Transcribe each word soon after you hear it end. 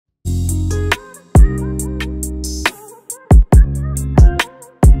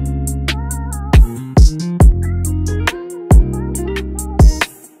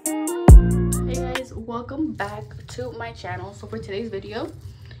my channel. So for today's video,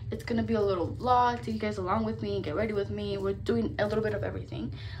 it's gonna be a little vlog, take you guys along with me, get ready with me. We're doing a little bit of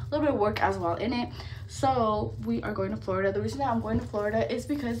everything, a little bit of work as well in it. So we are going to Florida. The reason that I'm going to Florida is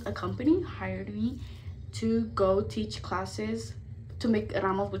because a company hired me to go teach classes to make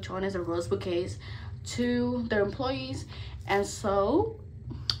ramos buchones or rose bouquets to their employees. And so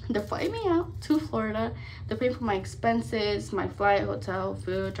they're flying me out to Florida. They're paying for my expenses, my flight, hotel,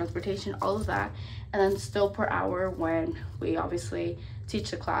 food, transportation, all of that, and then still per hour when we obviously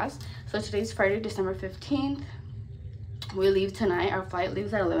teach the class. So today's Friday, December 15th. We leave tonight. Our flight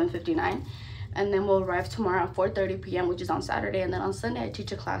leaves at 11:59, and then we'll arrive tomorrow at 4:30 p.m., which is on Saturday. And then on Sunday I teach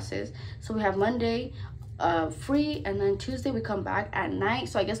the classes. So we have Monday free, and then Tuesday we come back at night.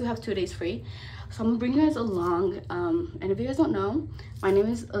 So I guess we have 2 days free. So I'm gonna bring you guys along, and if you guys don't know, my name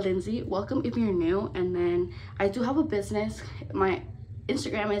is Lindsay. Welcome if you're new. And then I do have a business. My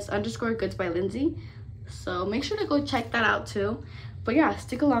Instagram is _goods by Lindsay, so make sure to go check that out too. But yeah,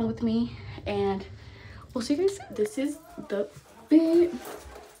 stick along with me and we'll see you guys soon. This is the fit.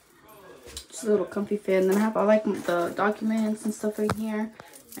 Just a little comfy fit, and then I have all like the documents and stuff right here,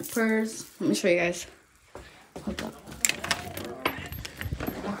 my purse. Let me show you guys. Hold up.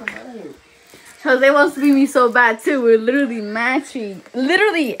 Jose wants to be me so bad too. We're literally matching,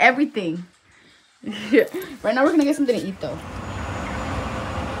 literally everything. Right now we're gonna get something to eat though.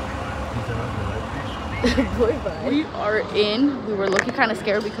 Boy, bye. We are in. We were looking kind of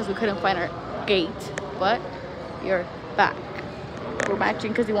scared because we couldn't find our gate, but you're back. We're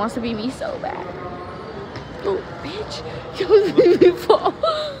matching because he wants to be me so bad. Oh, bitch! You almost made me fall.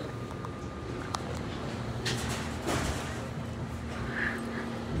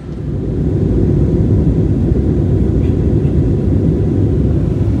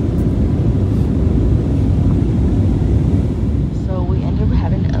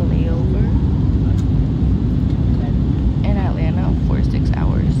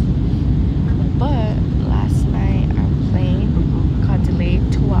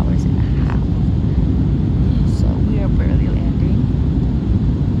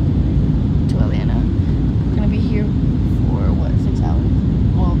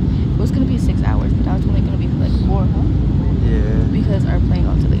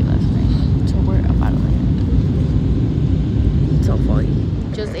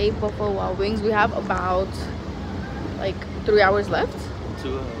 Buffalo Wild Wings. We have about like 3 hours left.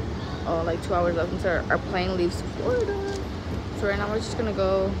 2 hours. Oh, like 2 hours left until our plane leaves to Florida. So right now we're just gonna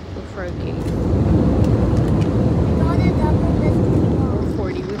go look for a gate.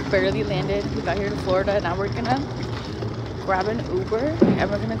 40. We barely landed. We got here to Florida. Now we're gonna grab an Uber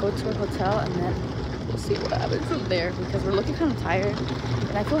and we're gonna go to a hotel, and then we'll see what happens from there because we're looking kind of tired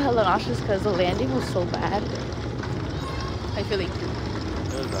and I feel hella nauseous because the landing was so bad. I feel like that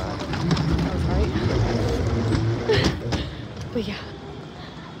was right. But yeah,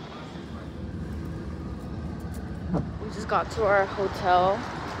 we just got to our hotel.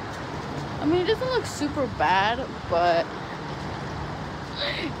 I mean, it doesn't look super bad, but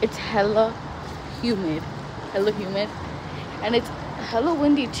it's hella humid, and it's hella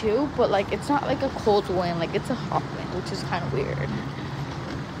windy too. But like, it's not like a cold wind, like it's a hot wind, which is kind of weird. Let me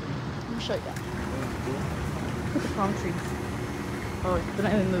show you that. Look at the palm trees. Oh, they're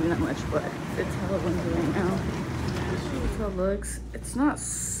not even moving that much, but it's hella windy right now. That's how it looks. It's not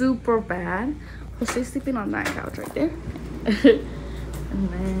super bad. Jose's sleeping on that couch right there. And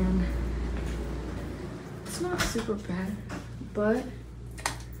then it's not super bad, but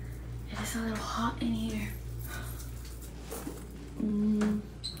it is a little hot in here.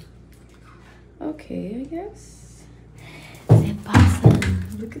 Okay, I guess. Se pasa.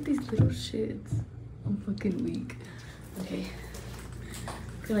 Look at these little shits. I'm fucking weak. Okay.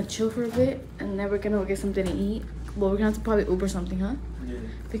 Gonna chill for a bit, and then we're gonna go get something to eat. Well, we're gonna have to probably Uber something, huh? Yeah.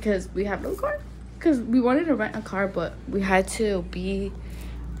 Because we have no car. Because we wanted to rent a car, but we had to be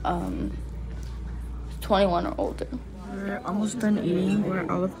 21 or older. We're almost done eating. We're at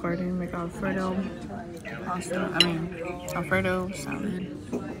Olive Garden. We got Alfredo pasta. Alfredo salad,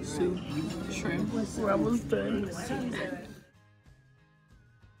 soup, shrimp. We're almost done.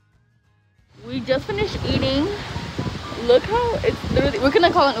 We just finished eating. Look how it's literally, we're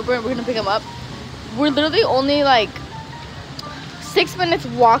gonna call an Uber and we're gonna pick him up. We're literally only like 6 minutes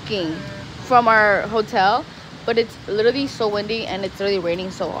walking from our hotel, but it's literally so windy and it's literally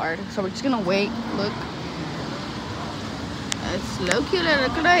raining so hard. So we're just gonna wait. Look, it's low-key a little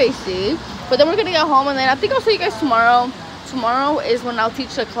crazy. But then we're gonna get home, and then I think I'll see you guys tomorrow. Tomorrow is when I'll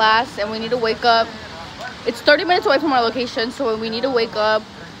teach the class, and we need to wake up. It's 30 minutes away from our location, so we need to wake up.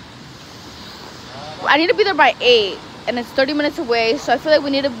 I need to be there by 8. And it's 30 minutes away, so I feel like we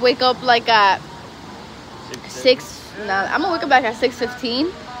need to wake up like at 6 Now I'm gonna wake up back at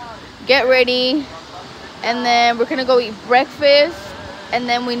 6:15, get ready, and then we're gonna go eat breakfast, and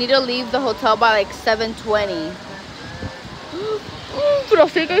then we need to leave the hotel by like 7:20. But I'll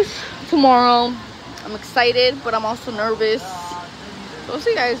see you guys tomorrow. I'm excited, but I'm also nervous. So I'll see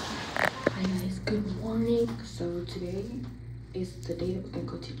you guys. Hi guys, good morning. So today is the day that we're gonna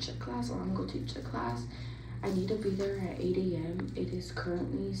go teach a class, or I'm gonna go teach a class. I need to be there at 8 a.m. It is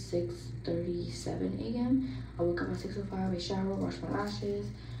currently 6:37 a.m. I woke up at 6:05, I showered, washed my lashes,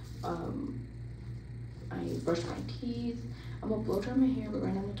 I brushed my teeth. I'm gonna blow dry my hair, but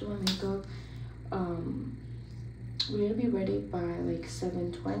right now I'm gonna do my makeup. We need to be ready by like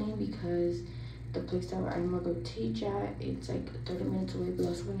 7:20 because the place that I'm gonna go teach at, it's like 30 minutes away, but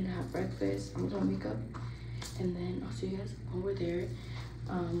also we need to have breakfast. I'm gonna do my makeup, and then I'll see you guys over there.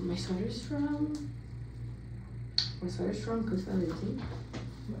 My sweater's from Goose Valley.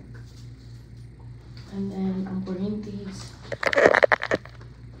 And then I'm wearing these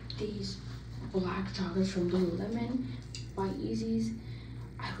black joggers from Lululemon by Yeezys.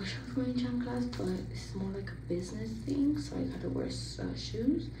 I wish I was going to gym class, but this is more like a business thing, so I gotta wear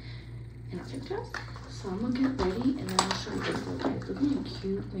shoes and not gym class. So I'm gonna get ready, and then I'll show you this little guys. Look at my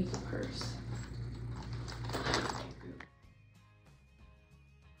cute makeup purse.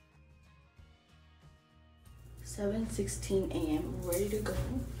 7:16 a.m. We're ready to go.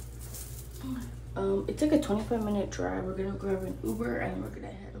 It's like a 25-minute drive. We're gonna grab an Uber and we're gonna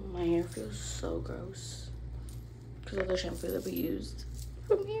head home. My hair feels so gross because of the shampoo that we used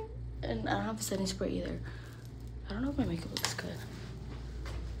from here, and I don't have a setting spray either. I don't know if my makeup looks good.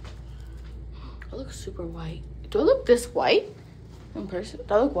 I look super white. Do I look this white in person?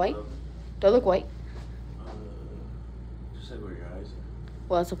 Do I look white? Do I look white? Just like where your eyes are.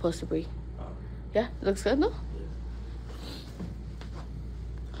 Well, it's supposed to be. Yeah, it looks good though.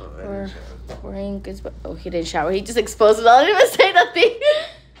 Wearing good. Oh, he didn't shower. He just exposed it. I didn't even say nothing.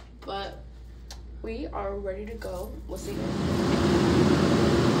 But we are ready to go. We'll see.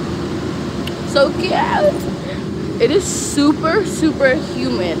 So cute. It is super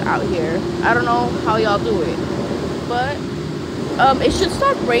humid out here. I don't know how y'all do it, but it should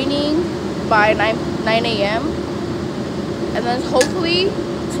start raining by 9 a.m. and then hopefully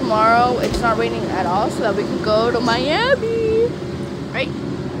tomorrow it's not raining at all, so that we can go to Miami, right?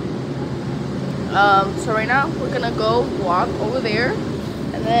 So right now we're gonna go walk over there,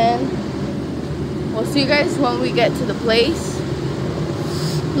 and then we'll see you guys when we get to the place.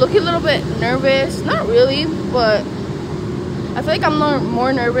 Looking a little bit nervous, not really, but I feel like I'm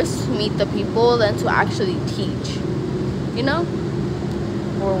more nervous to meet the people than to actually teach, you know?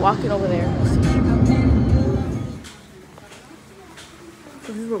 We're walking over there.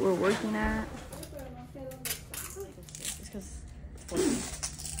 This is what we're working at.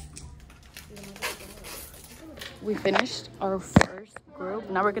 We finished our first group.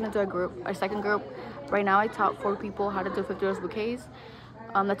 Now we're gonna do our second group. Right now I taught 4 people how to do 50 rose bouquets.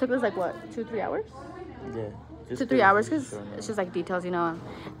 That took us like what, 2-3 hours? Yeah. 2-3 hours because it's just like details, you know.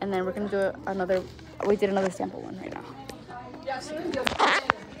 And then we're gonna do another. We did another sample one right now.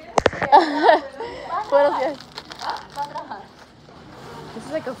 What else, guys? This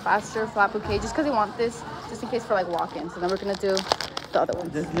is like a faster flat bouquet just because we want this just in case for like walk-ins. And then we're gonna do the other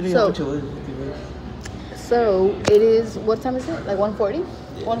one. So it is, what time is it? Like 1:40?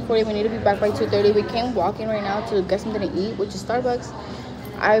 Yeah. 1:40. We need to be back by 2:30. We came walking right now to get something to eat, which is Starbucks.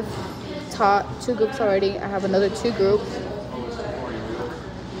 I've taught 2 groups already. I have another 2 groups.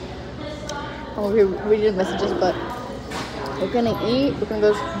 I'm reading messages, but we're gonna eat. We're gonna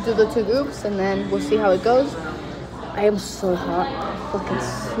go do the 2 groups, and then we'll see how it goes. I am so hot, fucking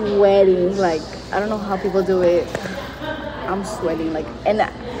sweating. Like, I don't know how people do it. I'm sweating, like, and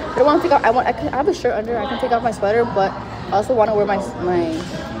I don't want to take off. I have a shirt under. I can take off my sweater, but I also want to wear my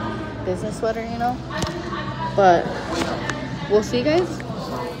business sweater, you know. But we'll see, guys.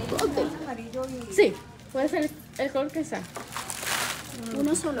 Okay. Sí, puede ser el color que sea.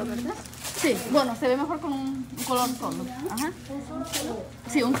 Uno solo, ¿verdad? Sí, bueno, se ve mejor con un color solo. Ajá.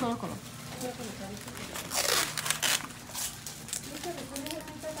 Sí, un solo color.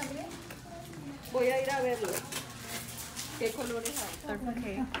 Voy a ir a verlo. ¿Qué colores hay? Third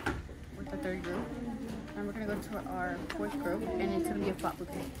bouquet with the 3rd group. And we're going to go to our 4th group, and it's going to be a flat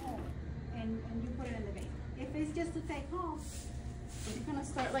bouquet. And you put it in the vase. If it's just to take home, We're going to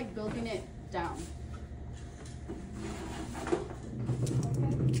start like building it down.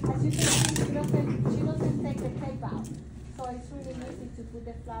 okay. As you can see, she doesn't take the tape out. So it's really easy to put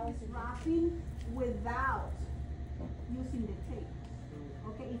the flowers in wrapping without using the tape.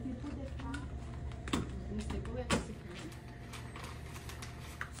 Okay, if you put the flowers.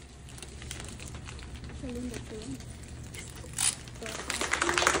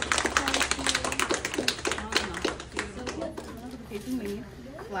 custom made,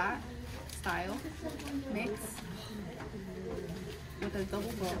 flat style mix with a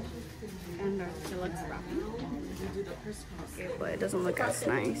double bow and our deluxe wrapping. Okay, but it doesn't look as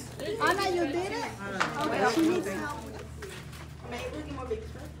nice. Anna, you did it? Okay, she needs help. I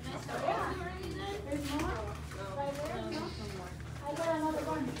got another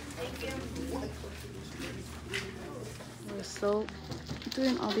one. Thank you. We're so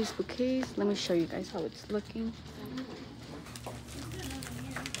doing all these bouquets. Let me show you guys how it's looking.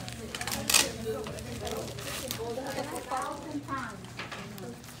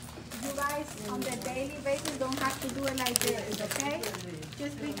 You guys, on the daily basis, don't have to do it like this, okay?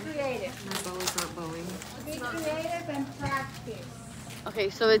 Just be creative. My bow is not bowing. Be creative and practice. Okay,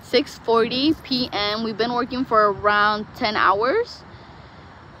 so it's 6:40 p.m. We've been working for around 10 hours.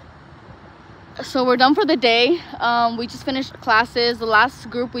 So we're done for the day. We just finished classes. The last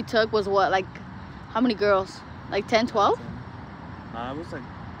group we took was what, like, how many girls? Like 10, 12? It was like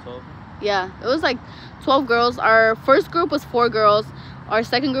 12. Yeah, it was like 12 girls. Our first group was 4 girls. Our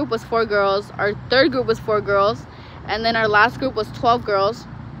second group was 4 girls. Our third group was 4 girls. And then our last group was 12 girls.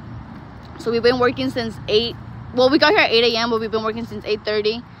 So we've been working since 8. Well, we got here at 8 a.m., but we've been working since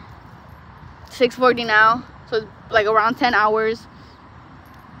 8:30. 6:40 now. So it's like around 10 hours.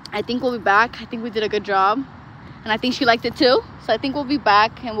 I think we'll be back. I think we did a good job. And I think she liked it too. So I think we'll be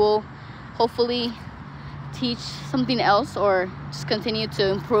back and we'll hopefully teach something else or just continue to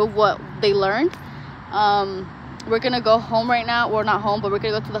improve what they learned. We're gonna go home right now. We're not home, but we're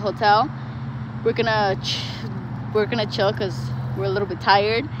gonna go to the hotel. We're gonna chill because we're a little bit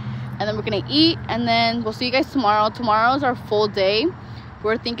tired, and then we're gonna eat, and then we'll see you guys tomorrow. Tomorrow's our full day.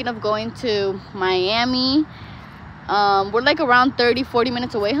 We're thinking of going to Miami. We're like around 30-40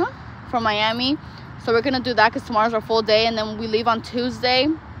 minutes away, from Miami. So we're gonna do that because tomorrow's our full day, and then we leave on Tuesday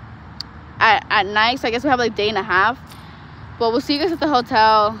at night. So I guess we have like a day and a half. But we'll see you guys at the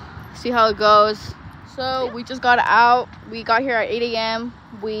hotel, see how it goes. So we just got out. We got here at 8 a.m.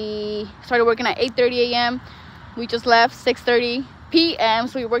 We started working at 8:30 a.m. We just left 6:30 p.m.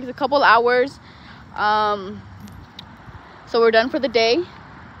 So we worked a couple hours. So we're done for the day.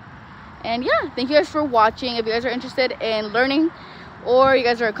 And yeah, thank you guys for watching. If you guys are interested in learning, or you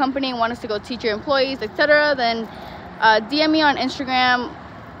guys are a company and want us to go teach your employees, etc., then DM me on Instagram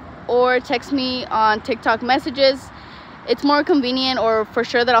or text me on TikTok messages. It's more convenient, or for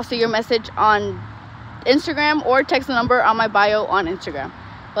sure that I'll see your message on Instagram, or text the number on my bio on Instagram.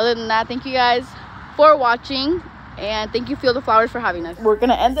 But other than that, thank you guys for watching, and thank you Field of Flowers for having us. We're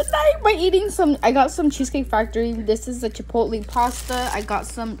gonna end the night by eating some. I got some Cheesecake Factory. This is a chipotle pasta. I got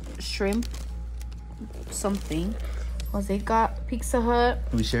some shrimp something. Jose got Pizza Hut.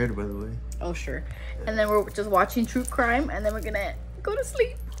 We shared, by the way. Oh sure. And then we're just watching true crime, and then we're gonna go to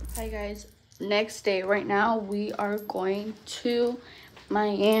sleep. Hi guys, next day. Right now we are going to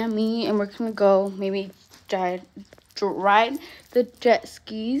Miami, and we're gonna go maybe ride the jet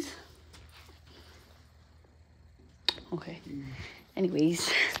skis. Okay,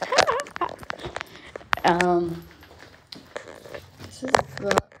 anyways. This is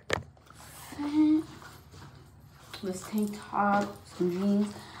this tank top, some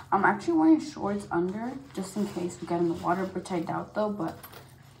jeans. I'm actually wearing shorts under just in case we get in the water, which I doubt though, but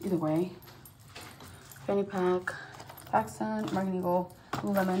either way. Fanny pack, PacSun, American Eagle,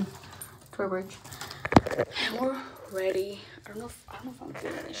 Lululemon, Tourbridge. And we're ready. I don't know if I'm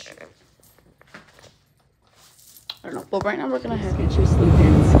finished. I don't know, but right now we're gonna have Get your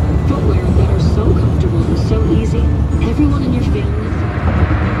sleep-ins. Footwear that are so comfortable and so easy. Everyone in your family.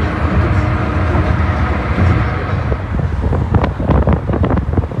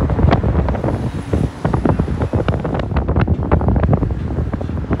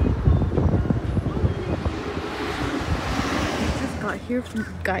 Here from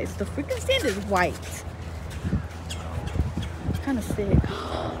guys, the freaking sand is white. It's kind of sick.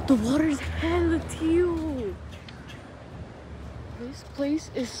 The water is hella teal. This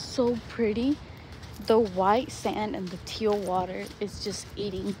place is so pretty. The white sand and the teal water is just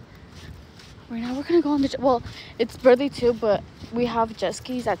eating. Right now we're gonna go on the well, it's birthday too, but we have jet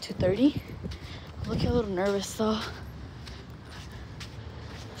skis at 2:30. Looking a little nervous though.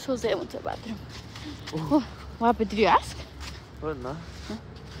 So Jose went to the bathroom. What happened? Did you ask? What, no? Huh?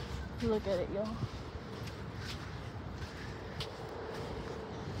 Look at it, y'all.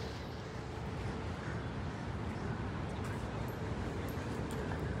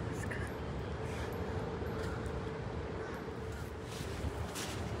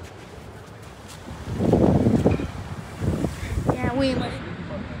 Yeah, we must.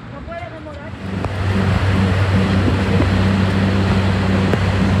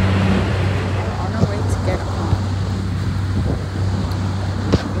 On our way to get home.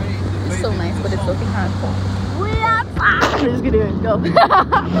 go.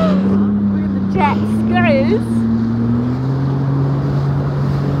 We're in the jets, guys.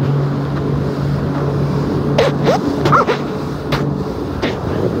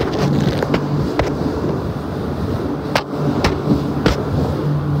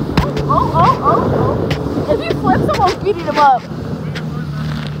 Oh. If he flips, someone's beating him up.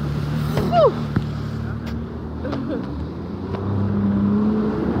 Whew.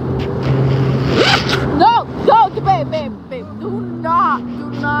 No, go, babe. Do not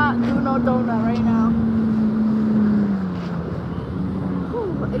do no donut right now.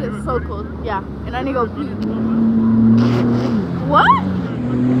 Whew, it is so cold. Yeah, and I need to go pee. What?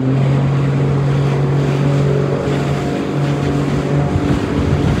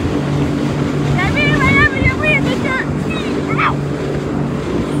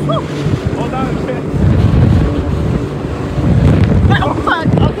 Hold on. Oh, fuck.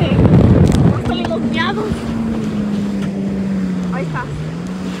 Okay. We're feeling los miados. Ahí está.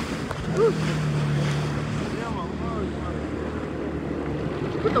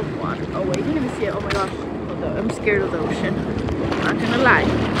 Put the water. Oh, wait. You can't even see it. Oh, my gosh. Hold up. I'm scared of the ocean. Not gonna lie.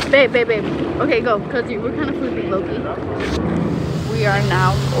 Babe. Okay, go. Because we're kind of sleeping, Loki. We are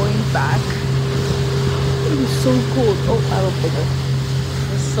now going back. It is so cold. Oh, I love bigger.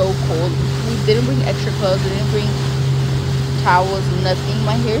 So cold. We didn't bring extra clothes. We didn't bring towels, nothing.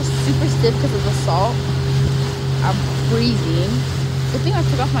 My hair is super stiff because of the salt. I'm freezing. Good thing I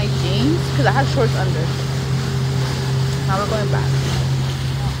took off my jeans because I have shorts under. Now we're going back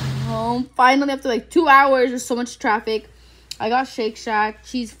home. Finally, after like 2 hours, there's so much traffic. I got Shake Shack,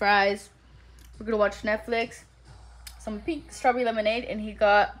 cheese fries. We're gonna watch Netflix. Some pink strawberry lemonade, and he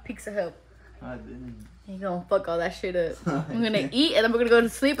got Pizza Hut. I didn't. You're gonna fuck all that shit up. I'm gonna eat and then we're gonna go to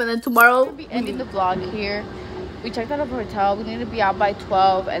sleep, and then tomorrow we'll be ending the vlog here. We checked out of a hotel. We need to be out by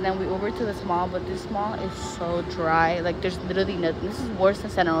 12, and then we Ubered to this mall, but this mall is so dry. Like, there's literally nothing. This is worse than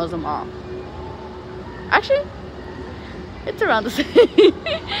Santa Rosa Mall. Actually, it's around the same.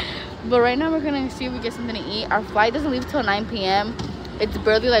 But right now we're gonna see if we get something to eat. Our flight doesn't leave till 9 p.m. It's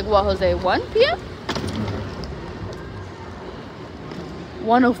barely like, what, Jose, 1 p.m.?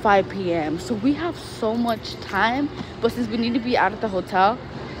 1:05 p.m. so we have so much time, but since we need to be out at the hotel,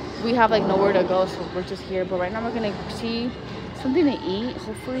 we have like nowhere to go, so we're just here. But right now we're gonna see something to eat.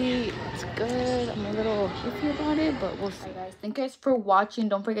 Hopefully it's good. I'm a little iffy about it, but we'll see. Guys, thank you guys for watching.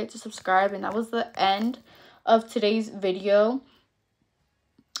 Don't forget to subscribe. And that was the end of today's video.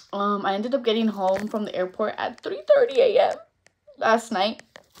 I ended up getting home from the airport at 3:30 a.m. last night,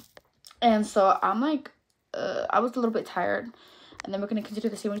 and so I'm like I was a little bit tired. And then we're going to continue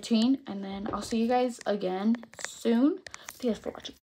the same routine. And then I'll see you guys again soon. Thank you guys for watching.